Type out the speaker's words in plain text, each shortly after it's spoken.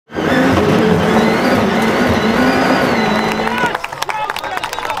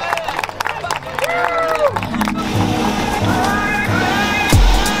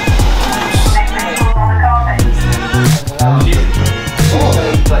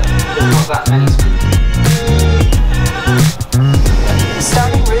like there's not that many.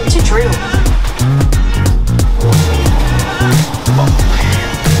 Starting route to Dreux.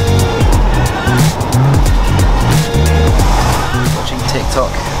 Watching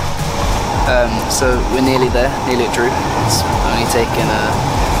TikTok. So we're nearly there, nearly at Dreux. It's only taken a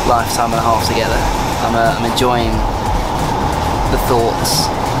lifetime and a half together. I'm enjoying the thoughts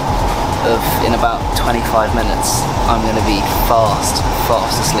of in about 25 minutes I'm going to be fast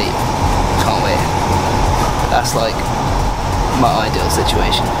asleep. Can't wait. That's like my ideal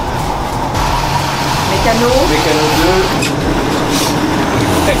situation. Mécano 2.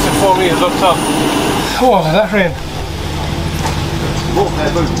 Exit 4 meters up top. Oh, that rain.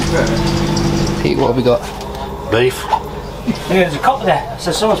 Pete, what have we got? Beef. Yeah, there's a cop there.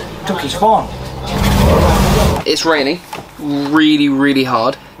 So someone took his phone. It's raining really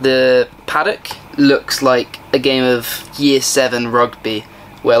hard. The paddock looks like a game of year 7 rugby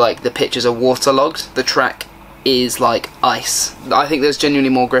where like the pitches are waterlogged. The track is like ice. I think there's genuinely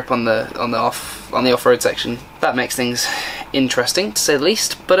more grip on the off-road section. That makes things interesting to say the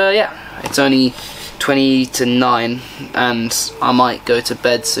least. But yeah, it's only 20 to 9 and I might go to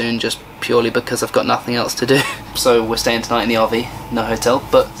bed soon just purely because I've got nothing else to do. So we're staying tonight in the RV, no hotel,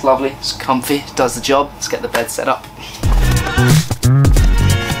 but it's lovely, it's comfy, does the job. Let's get the bed set up.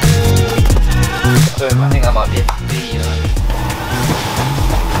 Boom, I think that might be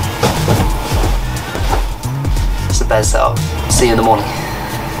it's the bed set up. See you in the morning.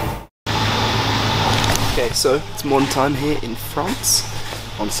 Okay, so it's morning time here in France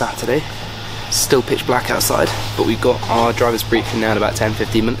on Saturday. Still pitch black outside, but we've got our driver's briefing now in about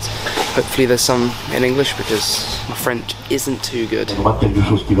 10-15 minutes. Hopefully there's some in English because my French isn't too good. Quelque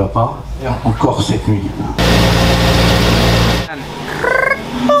chose qui va pas. Encore cette nuit.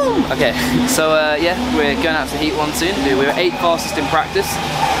 Okay, so yeah, we're going out to Heat 1 soon. We were 8th fastest in practice,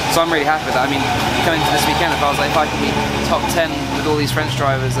 so I'm really happy with that. I mean, coming to this weekend, if I was like, if I could be top 10 with all these French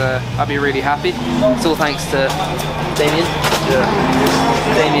drivers, I'd be really happy. It's all thanks to Damien. Yeah.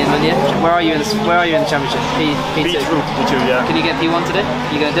 Damien Meunier. Where are you in the championship? P2. P2, yeah. Can you get P1 today?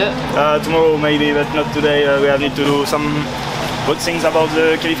 You gonna do it? Tomorrow maybe, but not today. We have need to do some good things about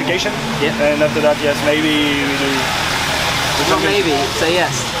the qualification. Yeah. And after that, yes, maybe we do. Not maybe. Say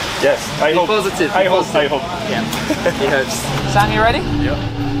yes. Yes, I hope. Positive. I hope. Yeah, he hopes. Sam, you ready? Yeah.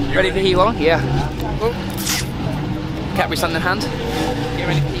 Ready for Heat 1? Yeah. Capri Sun in hand. Get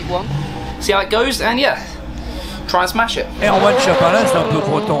ready for Heat 1. See how it goes, and yeah, try and smash it. Erwan Chapalin, c'est un peu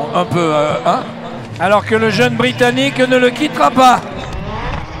breton, un peu, hein? Alors que le jeune Britannique ne le quittera pas.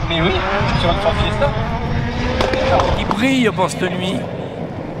 Mais oui, sur une Ford Fiesta. Il brille pour cette nuit.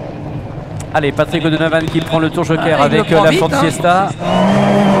 Allez, Patrick O'Donovan qui prend le tour joker avec la Ford Fiesta.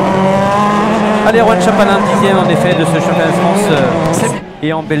 Allez, Erwan Chapalin, 10e en effet de ce championnat de France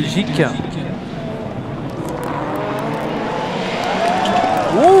et en Belgique.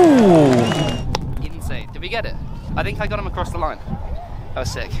 Ooh. Insane. Did we get it? I think I got him across the line. That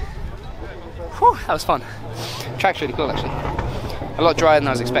was sick. Whew, that was fun. Track's really cool actually. A lot drier than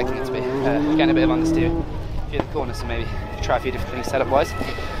I was expecting it to be. Getting a bit of understeer. A few of the corners, so maybe try a few different things setup wise.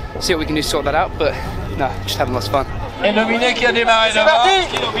 See what we can do to sort that out, but no, just having lots of fun. Et Nominé qui a démarré devant. C'est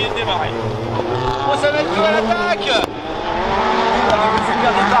parti. Nominé démarré. Oh, ça va être à l'attaque. Avec le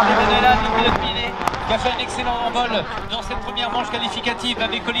super départ d'Emmanuel, le pilote Minet, qui a fait un excellent envol dans cette première manche qualificative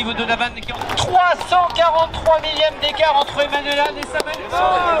avec Olive O'Donovan qui ont 343 millièmes d'écart entre Emmanuel et Samuel.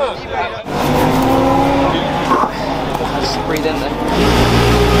 Just breathe in there.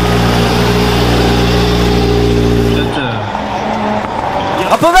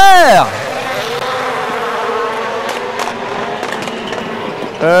 Drapeau vert.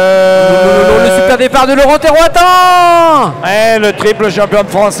 Le super départ de Laurent Théroux, attend. Et le triple champion de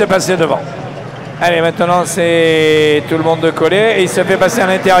France est passé devant. Allez, maintenant c'est tout le monde de coller et il se fait passer à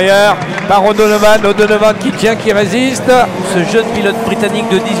l'intérieur par O'Donovan. O'Donovan qui tient, qui résiste. Ce jeune pilote britannique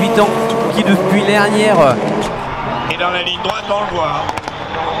de 18 ans qui depuis dernière... Et dans la ligne droite, on le voit.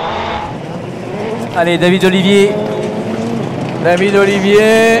 Allez, David Olivier. David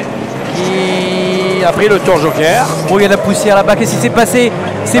Olivier qui a pris le tour joker. Oh, il y a la poussière là-bas. Qu'est-ce qui s'est passé?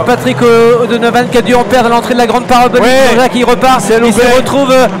 C'est Patrick O'Donovan qui a dû en perdre à l'entrée de la grande parole. Oui, qui repart. Il se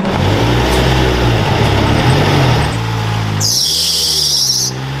retrouve.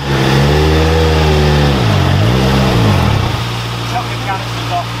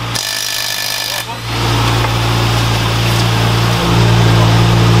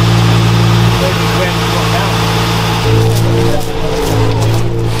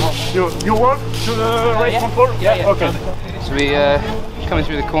 You work to the race control? Yeah. Okay. So we coming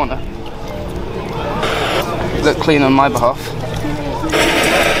through the corner. Look clean on my behalf.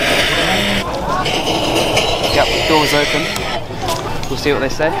 Yep, doors open. We'll see what they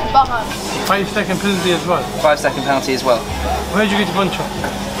say. 5-second penalty as well. 5-second penalty as well. Where'd you get the bunch up?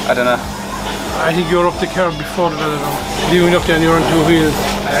 I don't know. I think you're up the curb before the velodrome. You went up there and you're on 2 wheels.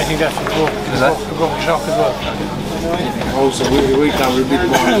 I think that's the goal. Is that? The goal shock as well. Also, we can repeat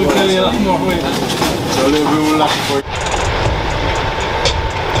more as We'll tell you a lot more weight. So we will laugh for it.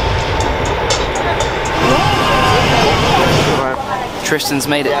 Tristan's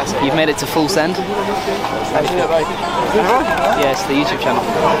made it. You've made it to full send. Yeah, it's the YouTube channel.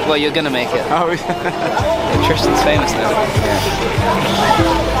 Well, you're gonna make it. Oh, yeah, Tristan's famous now.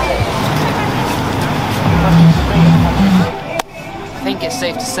 I think it's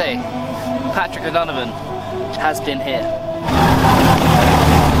safe to say Patrick O'Donovan has been here.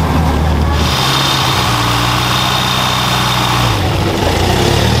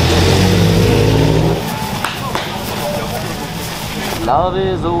 Love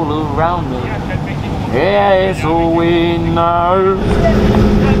is all around me. Yeah, it's all we know.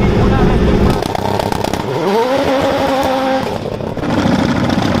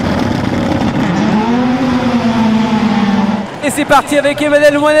 Et c'est parti avec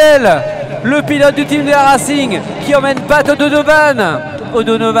Emmanuel Moinel, le pilote du team de Racing, qui emmène Pat O'Donovan.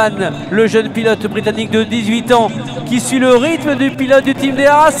 O'Donovan, le jeune pilote britannique de 18 ans, qui suit le rythme du pilote du team de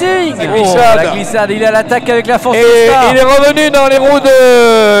Racing. Oh, la glissade, il est à l'attaque avec la Ford Et Fiesta. il est revenu dans les roues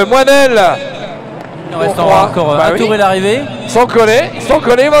de Moinel. Il reste encore un tour et l'arrivée. Ils sont collés,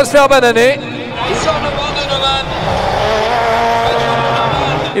 ils vont se faire bananer.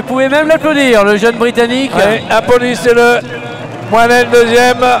 Et vous pouvez même l'applaudir, le jeune Britannique. Ouais, applaudissez-le. Moinel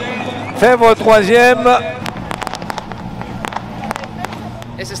deuxième, Fèvre troisième.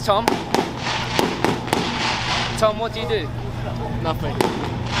 This is Tom. Tom, what do you do? Nothing.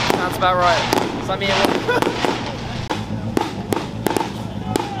 Sounds about right. So I'm here.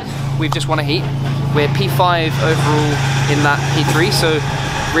 We've just won a heat. We're P5 overall in that P3, so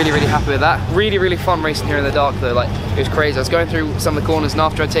really happy with that. Really fun racing here in the dark though. Like, it was crazy. I was going through some of the corners, and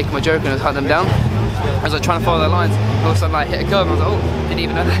after I'd taken my joke and I was hunting them down, I was like trying to follow their lines. All of a sudden I hit a curve and I was like, oh, didn't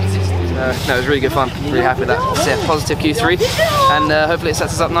even know that existed. No, it was really good fun. Really happy with that. So yeah, positive Q3, and hopefully it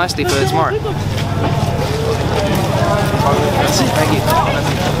sets us up nicely for tomorrow. Thank you.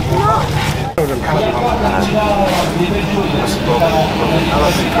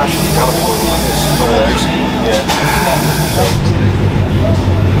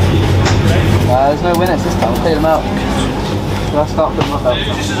 There's no winners this time. Clear them out. I'll start putting them up.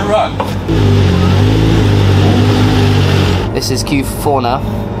 This is a run. This is Q4 now.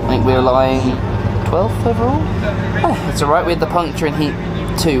 I think we're lying 12th overall. Oh, it's alright. We had the puncture in Heat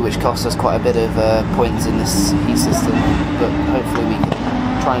 2, which cost us quite a bit of points in this heat system, but hopefully we can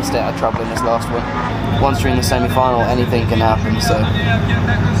try and stay out of trouble in this last one. Once you're in the semi-final, anything can happen, so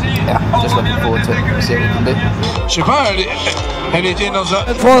yeah, just looking forward to it. We'll see what we can do. Je sais pas, elle était dans un...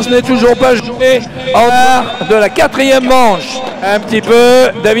 France n'est toujours pas joué en art de la 4e manche. Un petit peu,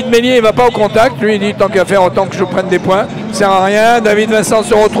 David Meillier il va pas au contact, lui il dit tant qu'à faire autant que je prenne des points, ça sert à rien. David Vincent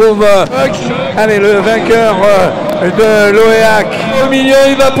se retrouve, allez, le vainqueur de l'OEAC. Au milieu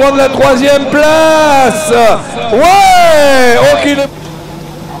il va prendre la 3e place. Ouais, ok.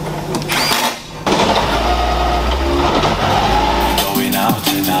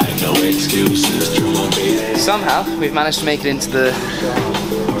 Somehow we've managed to make it into the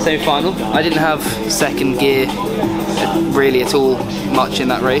semi-final. I didn't have second gear really at all much in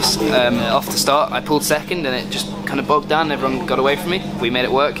that race. Off the start I pulled second and it just kind of bogged down, everyone got away from me. We made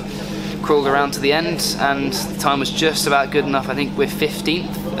it work, crawled around to the end, and the time was just about good enough. I think we're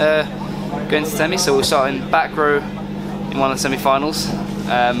 15th going to semi, so we'll start in back row in one of the semi-finals.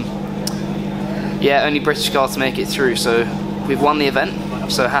 Yeah, only British car to make it through, so we've won the event,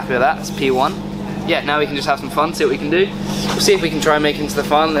 so happy with that. It's P1. Yeah, now we can just have some fun, see what we can do. We'll see if we can try and make it into the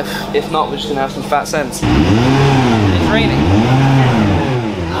final. If not, we're just going to have some fat cents. It's raining.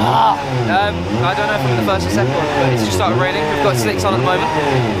 I don't know if I'm the first or second one, but it's just started raining. We've got slicks on at the moment,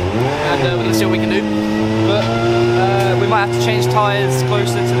 and we're going to see what we can do. But we might have to change tyres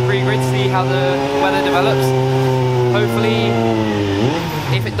closer to the pre-grid, see how the weather develops. Hopefully,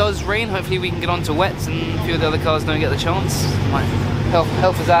 if it does rain, hopefully we can get onto wets and a few of the other cars don't get the chance. Might help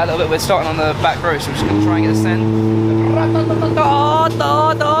us out a little bit. We're starting on the back row, so we're just going to try and get a send.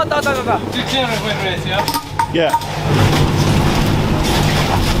 Yeah.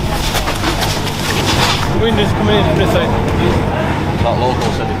 Wind is coming in from this side. That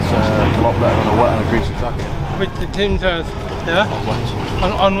local said it's a lot better on a wet and a greasy track. With the tin tires, yeah?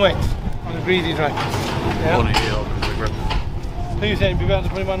 On wet, on a greasy track. Yeah? Only because of the grip. So you're saying it'd be better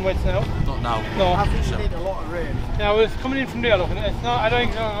to put him on wets now? Not now? No. I think you need a lot of rain. Yeah, well, it's coming in from there, look. It's not, I don't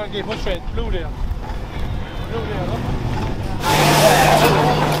think it's going to get much rain. Blue there. Blue there, look.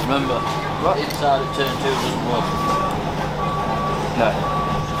 Remember, inside of turn 2 doesn't work. No.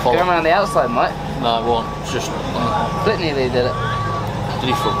 Follow. Going around the outside, Mike. No, it won't. It's just Flip nearly did it. did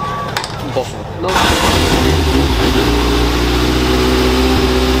he flip? Impossible. Look.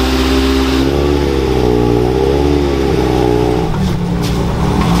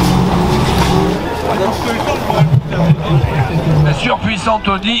 Surpuissant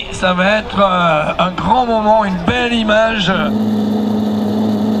Tony, ça va être un grand moment, une belle image.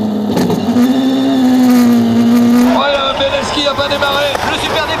 Voilà, Beleski n'a pas démarré. Le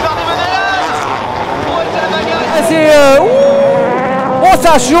super départ des Menelages. Oh, c'est la bagarre. C'est oh,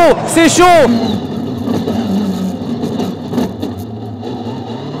 ça chaud, c'est chaud.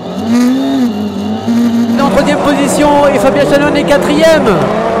 En troisième position et Fabien Chanoine est quatrième.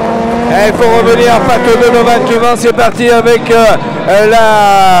 Il faut revenir, Pato Donovan qui va, c'est parti avec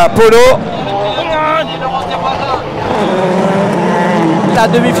la Polo. La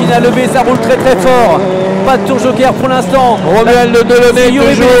demi-finale levée, ça roule très très fort. Pas de tour joker pour l'instant. Romuald de Delaunay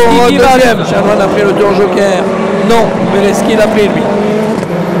toujours Beleski deuxième. Chanoine a pris le tour joker. Non, Beleski l'a pris lui.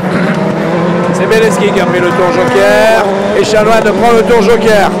 C'est Beleski qui a pris le tour joker. Et Chanoine prend le tour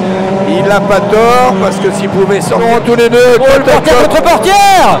joker. Il n'a pas tort parce que s'il pouvait sortir tous les deux. Oh, le portière contre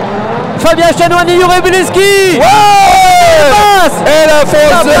portière. Fabien Chanoine et Yuri Beleski. Et la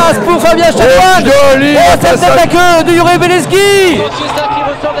passe pour Fabien Chanoine. Joli. Oh, cette tête à queue de Yuri Beleski. Ford Fiesta qui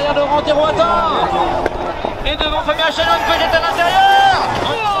ressort derrière Laurent Terroitin. Et devant Fabien Chanoine, peut-être à l'intérieur.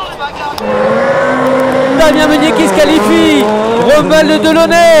 Damien Meunier qui se qualifie. Romuald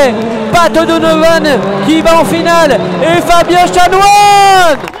Delaunay. Pato Donovan qui va en finale. Et Fabien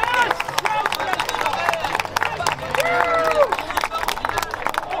Chanoine.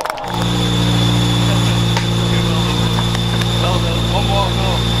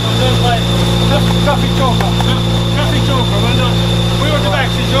 Traffic joker. Traffic joker, well done. We were at the back,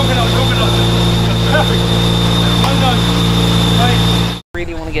 she's joking out, Perfect. Well done. Right.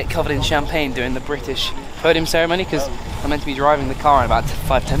 Really want to get covered in champagne during the British podium ceremony because I'm meant to be driving the car in about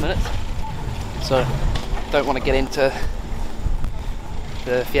 5-10 minutes. So don't want to get into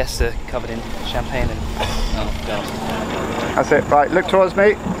the Fiesta covered in champagne and oh god. That's it. Right, look towards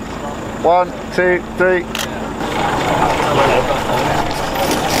me. 1, 2, 3.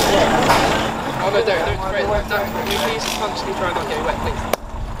 Oh no, don't, can you please functionally try and not get me wet, please?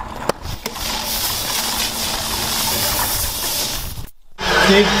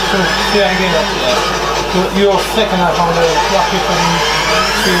 See, so yeah, again, you're second half on the rocket from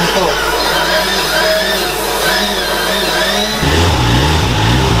 3 and 4.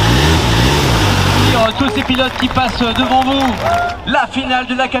 Tous ces pilotes qui passent devant vous, la finale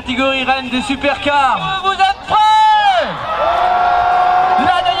de la catégorie reine des supercars. Vous êtes prêts?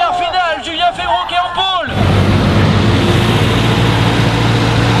 La dernière finale, Julien Févron qui est en pôle.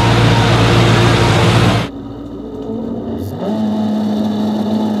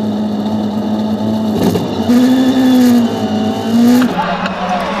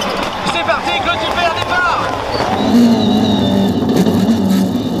 C'est parti, le super départ.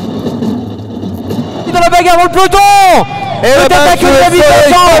 Dans la bagarre dans le peloton. Et la attaque balle de la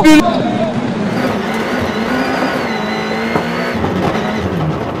vitesse.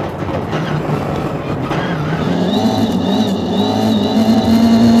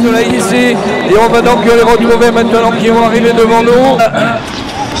 Ici, et on va donc les retrouver maintenant qui vont arriver devant nous.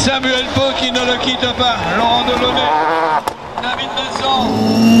 Samuel Pau qui ne le quitte pas. Laurent Delaunay. David Vincent.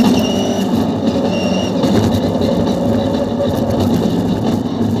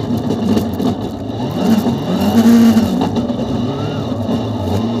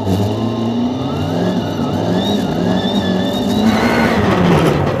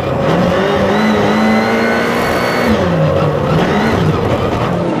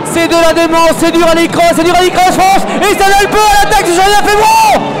 C'est de la démence, c'est du rallycross France. Et ça le peut à l'attaque, c'est Julien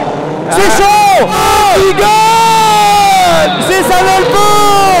Févron. C'est chaud. Il gagne. C'est Samuel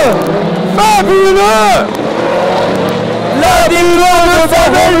Pau. Fabuleux. La victoire de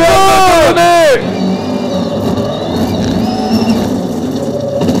Samuel Pau.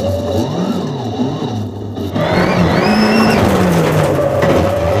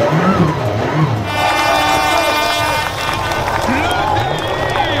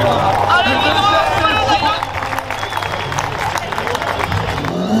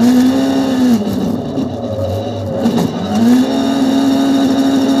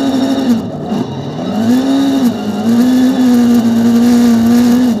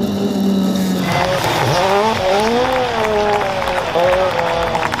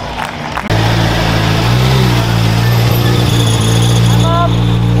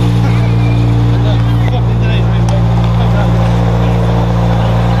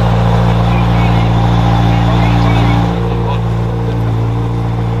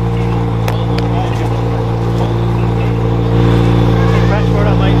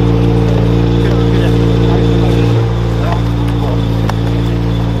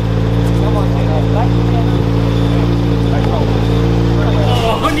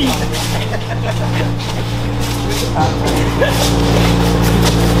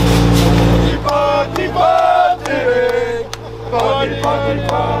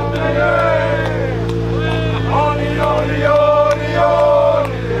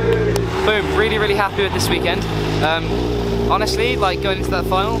 happy with this weekend. Honestly, like going into that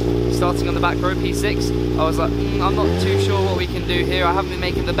final, starting on the back row P6, I was like, I'm not too sure what we can do here. I haven't been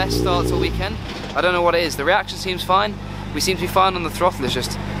making the best starts all weekend. I don't know what it is. The reaction seems fine. We seem to be fine on the throttle. It's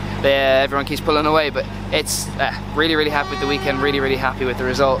just everyone keeps pulling away. But it's really, really happy with the weekend. Really, really happy with the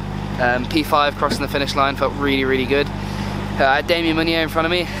result. P5 crossing the finish line felt really, really good. I had Damien Meunier in front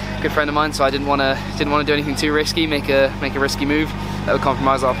of me, a good friend of mine, so I didn't want to do anything too risky, make a risky move that would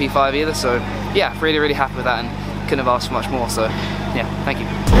compromise our P5 either. So yeah, really, really happy with that, and couldn't have asked for much more. So yeah, thank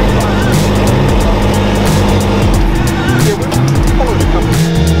you.